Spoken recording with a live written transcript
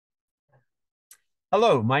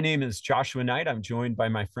Hello, my name is Joshua Knight. I'm joined by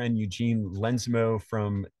my friend Eugene Lendzemo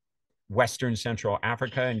from Western Central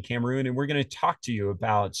Africa and Cameroon. And we're going to talk to you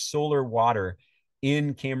about solar water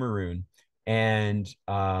in Cameroon. And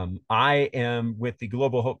I am with the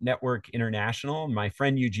Global Hope Network International. My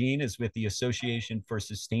friend Eugene is with the Association for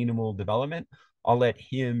Sustainable Development. I'll let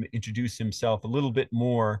him introduce himself a little bit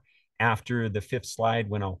more after the fifth slide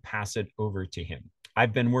when I'll pass it over to him.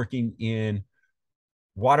 I've been working in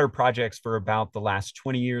water projects for about the last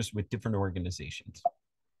 20 years with different organizations.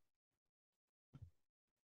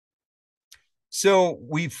 So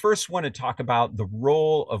we first want to talk about the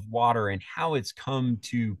role of water and how it's come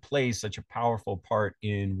to play such a powerful part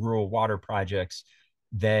in rural water projects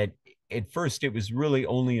that at first it was really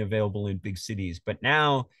only available in big cities, but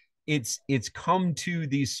now it's come to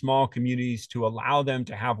these small communities to allow them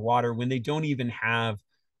to have water when they don't even have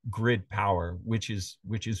grid power, which is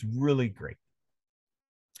really great.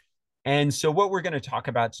 And so, what we're going to talk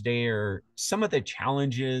about today are some of the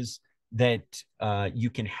challenges that you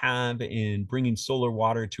can have in bringing solar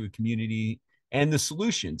water to a community and the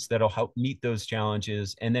solutions that'll help meet those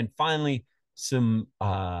challenges. And then finally, some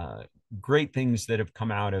great things that have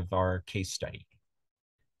come out of our case study.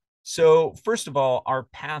 So, first of all, our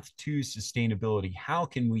path to sustainability. How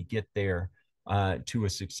can we get there to a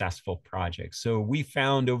successful project? So, we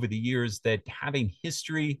found over the years that having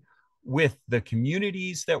history with the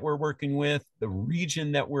communities that we're working with, the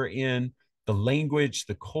region that we're in, the language,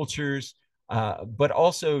 the cultures, but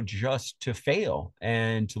also just to fail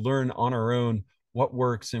and to learn on our own what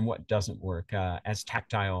works and what doesn't work as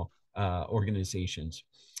tactile organizations.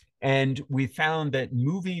 And we found that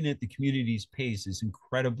moving at the community's pace is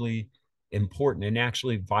incredibly important and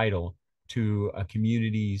actually vital to a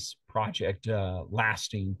community's project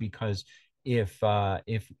lasting, because if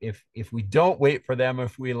we don't wait for them,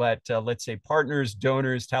 if we let let's say partners,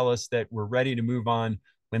 donors tell us that we're ready to move on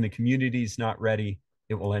when the community's not ready,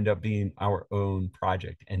 it will end up being our own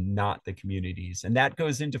project and not the community's. And that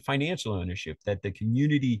goes into financial ownership, that the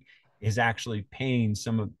community is actually paying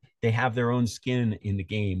some of, they have their own skin in the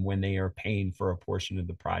game when they are paying for a portion of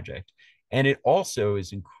the project. And it also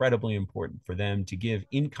is incredibly important for them to give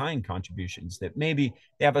in-kind contributions that maybe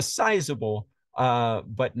they have a sizable,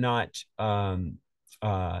 but not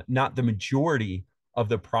the majority of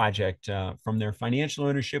the project from their financial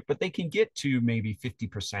ownership, but they can get to maybe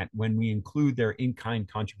 50% when we include their in-kind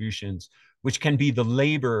contributions, which can be the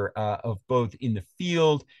labor of both in the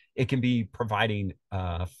field. It can be providing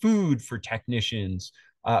food for technicians,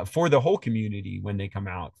 for the whole community when they come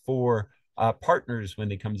out, for partners when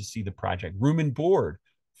they come to see the project, room and board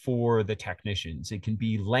for the technicians. It can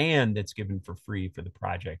be land that's given for free for the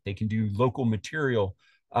project. They can do local material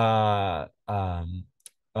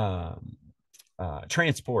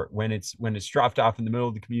transport when it's dropped off in the middle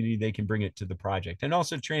of the community. They can bring it to the project, and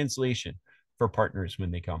also translation for partners when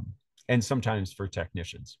they come, and sometimes for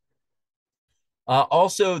technicians.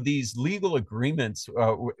 Also, these legal agreements,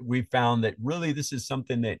 we found that really this is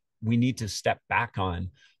something that we need to step back on.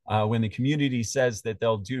 When the community says that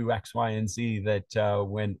they'll do X, Y, and Z, that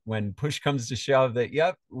when push comes to shove, that,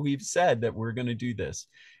 yep, we've said that we're going to do this.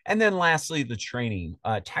 And then lastly, the training.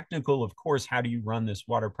 Technical, of course, how do you run this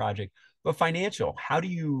water project? But financial, how do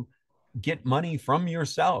you get money from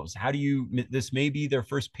yourselves? How do you, this may be their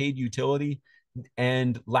first paid utility.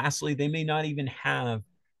 And lastly, they may not even have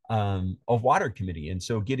a water committee. And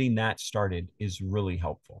so getting that started is really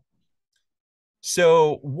helpful.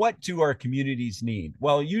 So, what do our communities need?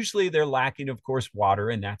 Well, usually they're lacking, of course, water,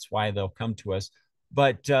 and that's why they'll come to us.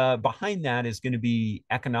 But behind that is going to be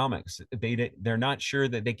economics. They're not sure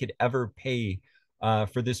that they could ever pay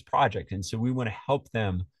for this project. And so we want to help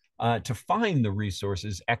them to find the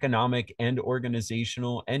resources, economic and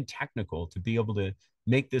organizational and technical, to be able to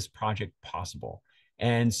make this project possible.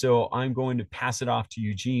 And so I'm going to pass it off to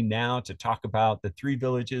Eugene now to talk about the three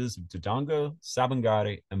villages of Dodongo,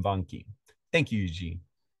 Sabongari, and Banki. Thank you, Eugene.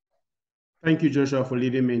 Thank you, Joshua, for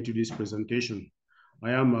leading me into this presentation.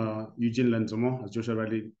 I am Eugene Lendzemo, as Joshua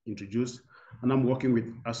already introduced, and I'm working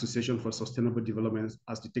with Association for Sustainable Development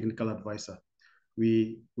as the technical advisor.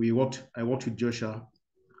 I worked with Joshua.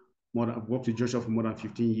 I've worked with Joshua for more than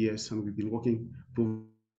 15 years, and we've been working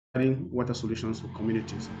providing water solutions for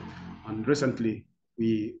communities. And recently,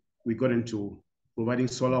 we got into providing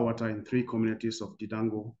solar water in 3 communities of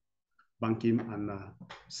Didango, Bankim, and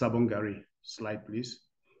Sabongari. Slide, please.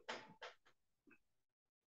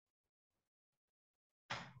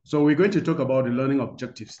 So we're going to talk about the learning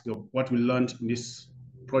objectives, what we learned in this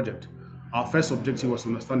project. Our first objective was to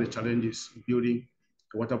understand the challenges in building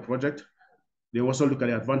a water project. They also look at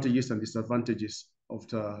the advantages and disadvantages of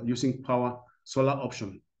using solar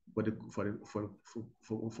option for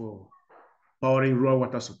powering rural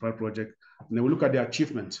water supply project. And then we look at the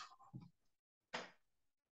achievement.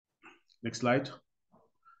 Next slide.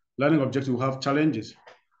 Learning objective, we have challenges.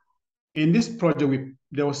 In this project,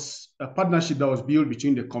 there was a partnership that was built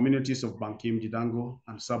between the communities of Bankim, Didango,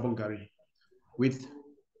 and Sabongari with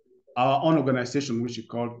our own organization, which we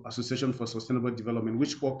call Association for Sustainable Development,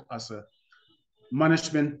 which worked as a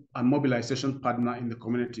management and mobilization partner in the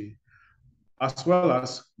community, as well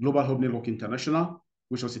as Global Hope Network International,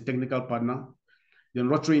 which was a technical partner, then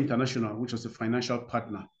Rotary International, which was a financial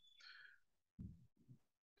partner.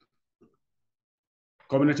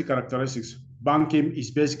 Community characteristics. Bankim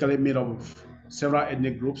is basically made up of several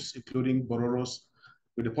ethnic groups, including Bororos,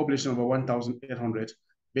 with a population of over 1,800,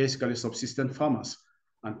 basically subsistence farmers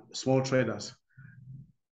and small traders.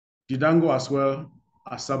 Didango, as well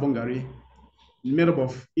as Sabongari, made up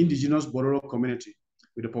of indigenous Bororo community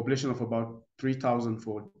with a population of about 3,000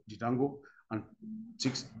 for Didango and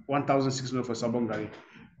 1,600 for Sabongari.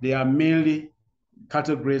 They are mainly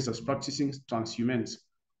cattle grazers practicing transhumance,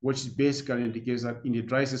 which basically indicates that in the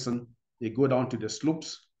dry season, they go down to the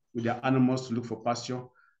slopes with their animals to look for pasture,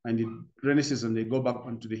 and in the rainy season, they go back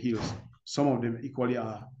onto the hills. Some of them equally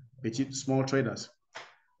are petite, small traders.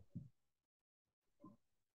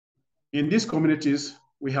 In these communities,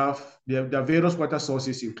 we have their various water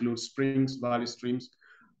sources include springs, valley streams,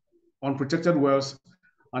 unprotected wells,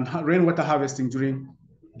 and rainwater harvesting during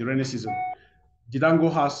the rainy season.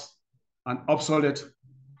 Didango has an obsolete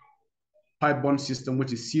pipe-borne system,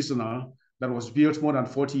 which is seasonal, that was built more than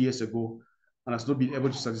 40 years ago and has not been able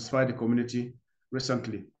to satisfy the community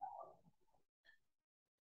recently.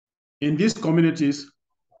 In these communities,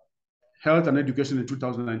 health and education in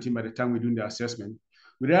 2019, by the time we're doing the assessment,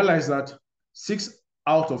 we realized that 6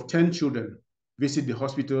 out of 10 children visit the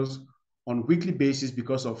hospitals on a weekly basis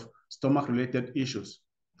because of stomach-related issues.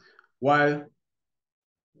 While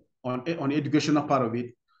on the educational part of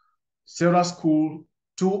it, several schools,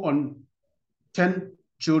 2 on 10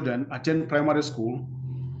 children attend primary school,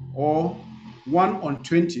 or 1 on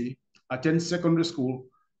 20 attend secondary school,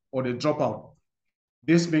 or they drop out.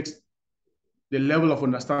 This makes the level of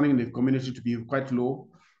understanding in the community to be quite low,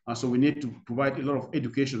 and so we need to provide a lot of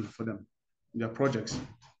education for them in their projects.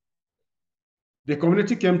 The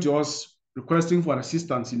community came to us requesting for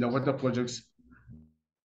assistance in the water projects.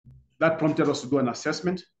 That prompted us to do an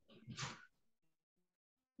assessment,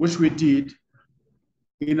 which we did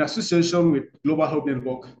in association with Global Hope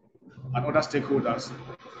Network and other stakeholders.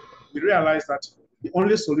 We realized that the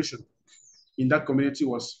only solution in that community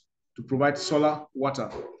was to provide solar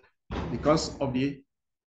water because of the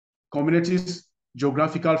community's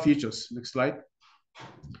geographical features. Next slide.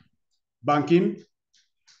 Bankim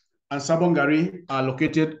and Sabongari are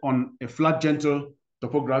located on a flat, gentle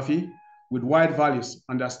topography with wide valleys,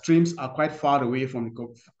 and their streams are quite far away from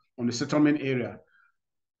the settlement area.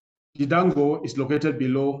 Didango is located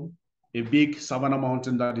below a big savanna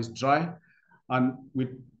mountain that is dry and with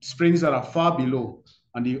springs that are far below.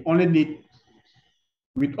 And the only need,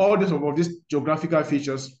 with all this of these geographical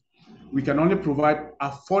features, we can only provide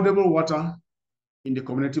affordable water in the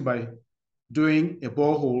community by doing a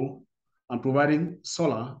borehole and providing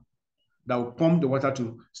solar that will pump the water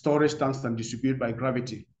to storage tanks and distribute by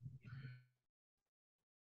gravity.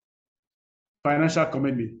 Financial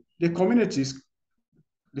commitment. The communities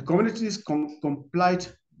complied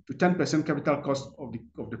to 10% capital cost of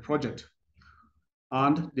the project,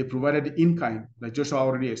 and they provided the in-kind, like Joshua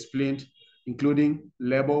already explained, including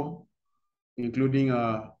labor, including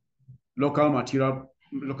local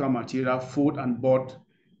material, food, and board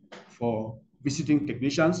for visiting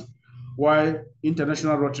technicians, while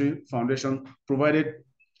International Rotary Foundation provided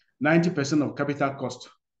 90% of capital cost,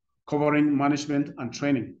 covering management and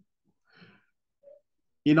training.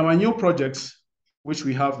 In our new projects, which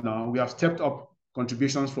we have now, we have stepped up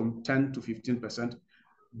contributions from 10 to 15%,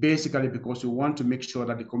 basically because we want to make sure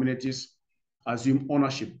that the communities assume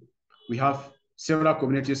ownership. We have several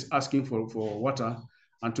communities asking for water,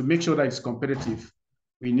 and to make sure that it's competitive,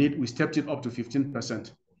 we stepped it up to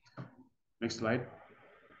 15%. Next slide.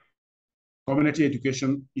 Community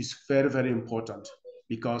education is very, very important,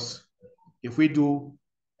 because if we do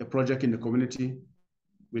a project in the community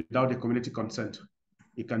without the community consent,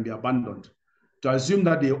 it can be abandoned. To assume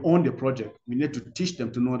that they own the project, we need to teach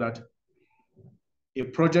them to know that a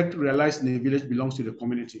project realized in a village belongs to the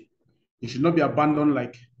community. It should not be abandoned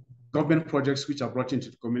like government projects which are brought into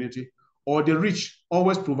the community, or the rich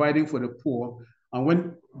always providing for the poor. And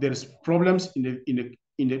when there's problems in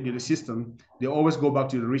the system, they always go back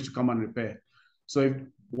to the rich to come and repair. So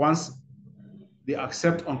once they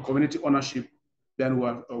accept on community ownership, then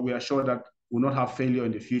we are sure that will not have failure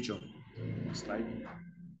in the future. Next slide.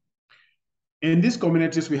 In these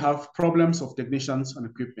communities, we have problems of technicians and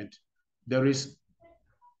equipment. The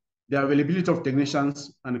availability of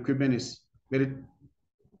technicians and equipment is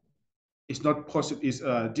not possible, is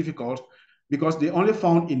difficult because they only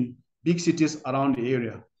found in big cities around the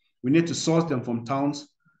area. We need to source them from towns,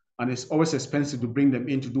 and it's always expensive to bring them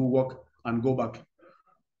in to do work and go back.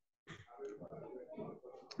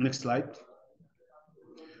 Next slide.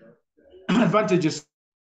 Advantages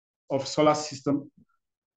of solar system.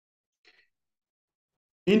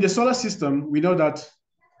 In the solar system, we know that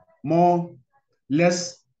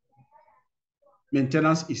less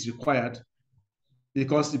maintenance is required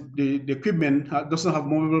because the equipment doesn't have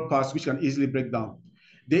movable parts which can easily break down.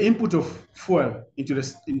 The input of fuel into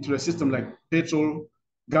the system, like petrol,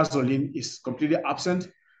 gasoline, is completely absent,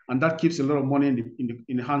 and that keeps a lot of money in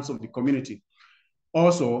the hands of the community.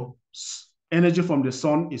 Also, energy from the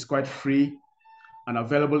sun is quite free and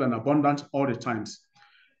available and abundant all the times.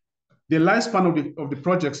 The lifespan of the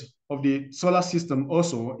projects of the solar system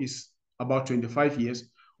also is about 25 years,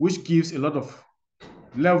 which gives a lot of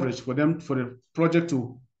leverage for the project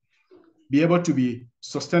to be able to be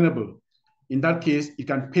sustainable. In that case, it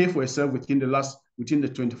can pay for itself within the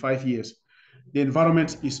 25 years. The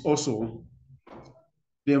environment is also,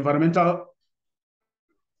 the environmental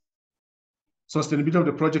sustainability of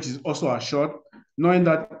the project is also assured, knowing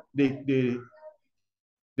that the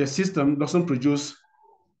system doesn't produce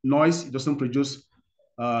noise, it doesn't produce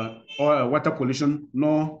water pollution,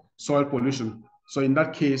 nor soil pollution. So in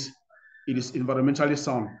that case, it is environmentally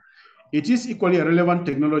sound. It is equally a relevant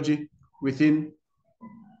technology within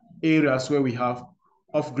areas where we have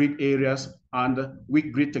off-grid areas and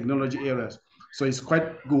weak grid technology areas. So it's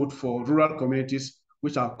quite good for rural communities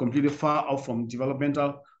which are completely far off from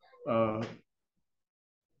developmental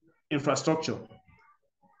infrastructure.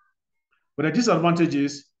 But the disadvantage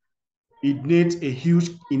is it needs a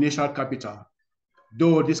huge initial capital,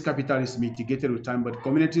 though this capital is mitigated with time, but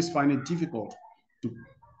communities find it difficult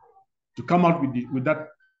to come out with that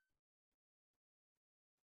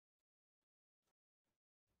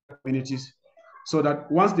communities, so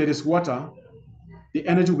that once there is water, the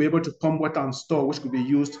energy will be able to pump water and store, which could be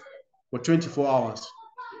used for 24 hours.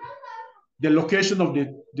 The location of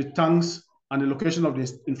the tanks and the location of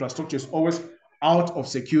the infrastructure is always out of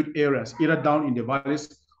secured areas, either down in the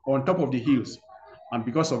valleys or on top of the hills. And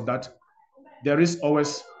because of that, this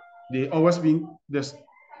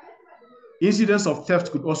incidents of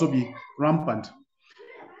theft could also be rampant.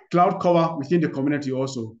 Cloud cover within the community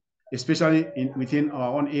also, especially within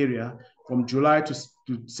our own area, from July to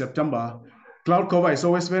September, cloud cover is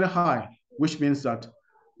always very high, which means that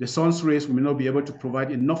the sun's rays will not be able to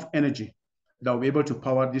provide enough energy that will be able to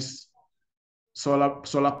power these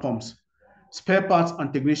solar pumps. Spare parts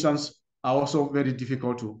and technicians are also very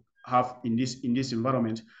difficult to have in this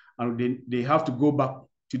environment, and they have to go back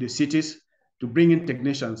to the cities to bring in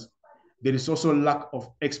technicians. There is also lack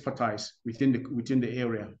of expertise within the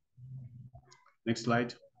area. Next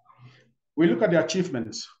slide. We look at the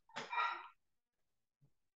achievements.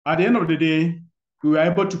 At the end of the day, we were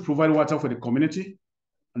able to provide water for the community,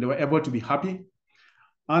 and they were able to be happy.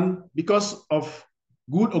 And because of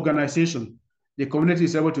good organization, the community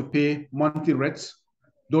is able to pay monthly rates.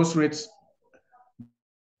 Those rates,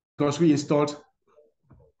 because we installed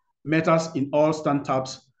meters in all stand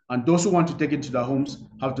taps, and those who want to take it to their homes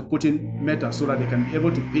have to put in meters so that they can be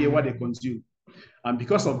able to pay what they consume. And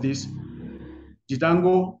because of this,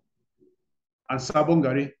 Jidango and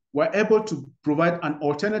Sabongari were able to provide an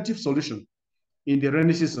alternative solution in the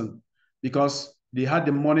rainy season because they had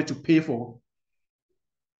the money to pay for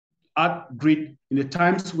grid in the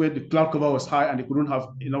times where the cloud cover was high and they couldn't have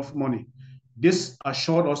enough money. This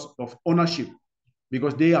assured us of ownership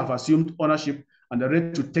because they have assumed ownership and they're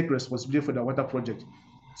ready to take responsibility for the water project.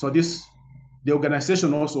 So the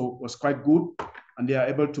organization also was quite good, and they are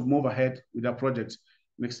able to move ahead with their project.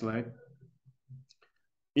 Next slide.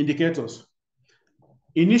 Indicators.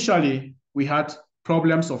 Initially, we had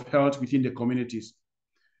problems of health within the communities,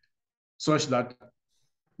 such that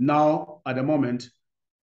now, at the moment,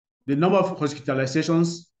 the number of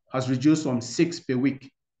hospitalizations has reduced from 6 per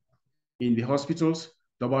week in the hospitals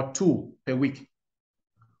to about 2 per week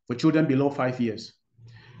for children below 5 years.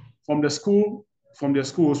 From the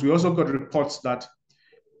schools, we also got reports that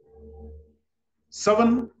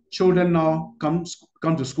 7 children now come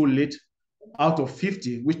to school late out of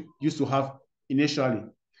 50, which used to have initially.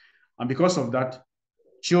 And because of that,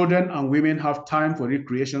 children and women have time for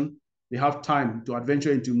recreation. They have time to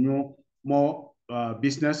adventure into more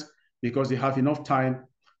business because they have enough time,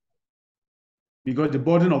 because the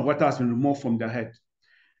burden of water has been removed from their head.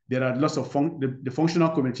 There are lots of the functional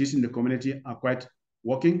committees in the community are quite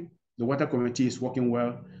working. The water committee is working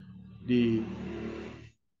well. The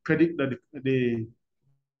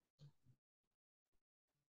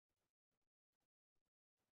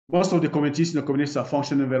most of the committees in the communities are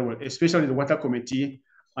functioning very well, especially the water committee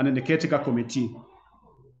and then the caretaker committee.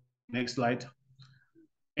 Next slide.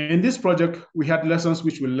 In this project, we had lessons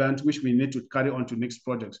which we learned, which we need to carry on to next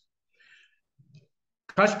project.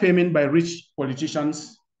 Cash payment by rich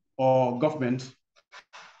politicians or government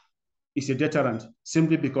is a deterrent,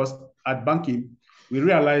 simply because at banking, we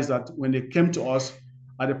realized that when they came to us,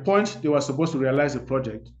 at the point they were supposed to realize the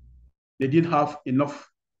project, they didn't have enough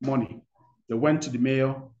money. They went to the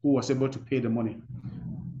mayor who was able to pay the money.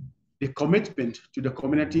 The commitment to the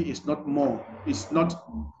community is not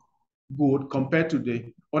good compared to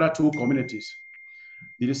the other two communities.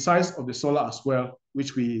 The size of the solar as well,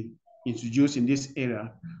 which we introduced in this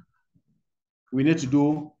area, we need to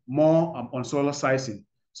do more on solar sizing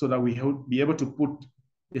so that we will be able to put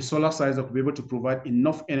the solar size that will be able to provide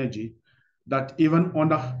enough energy that even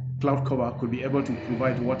under cloud cover could be able to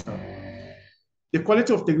provide water. The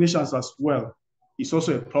quality of technicians as well is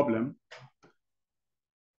also a problem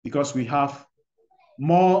because we have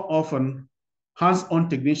more often hands-on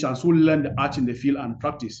technicians who learn the art in the field and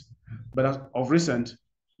practice. But as of recent,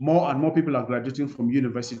 more and more people are graduating from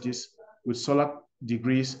universities with solar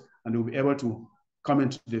degrees, and they'll be able to come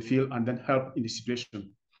into the field and then help in the situation.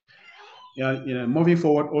 Moving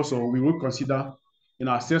forward, also, we will consider in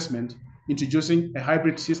our assessment introducing a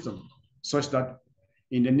hybrid system such that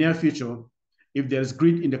in the near future, if there's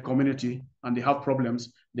grid in the community and they have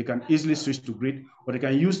problems, they can easily switch to grid, or they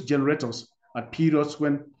can use generators at periods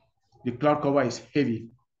when the cloud cover is heavy.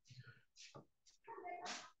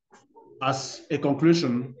 As a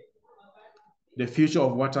conclusion, the future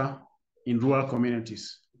of water in rural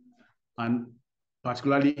communities, and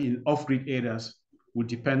particularly in off-grid areas, will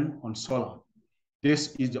depend on solar.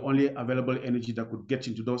 This is the only available energy that could get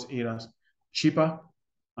into those areas cheaper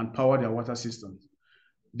and power their water systems.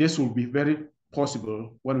 This will be very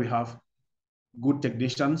possible when we have good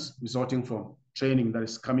technicians resulting from training that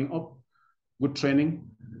is coming up, good training.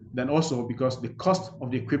 Then also because the cost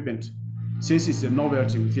of the equipment, since it's a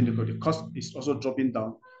novelty within the cost is also dropping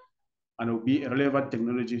down, and it will be a relevant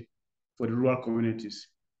technology for the rural communities.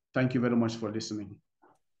 Thank you very much for listening.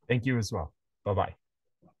 Thank you as well. Bye-bye.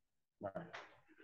 Bye.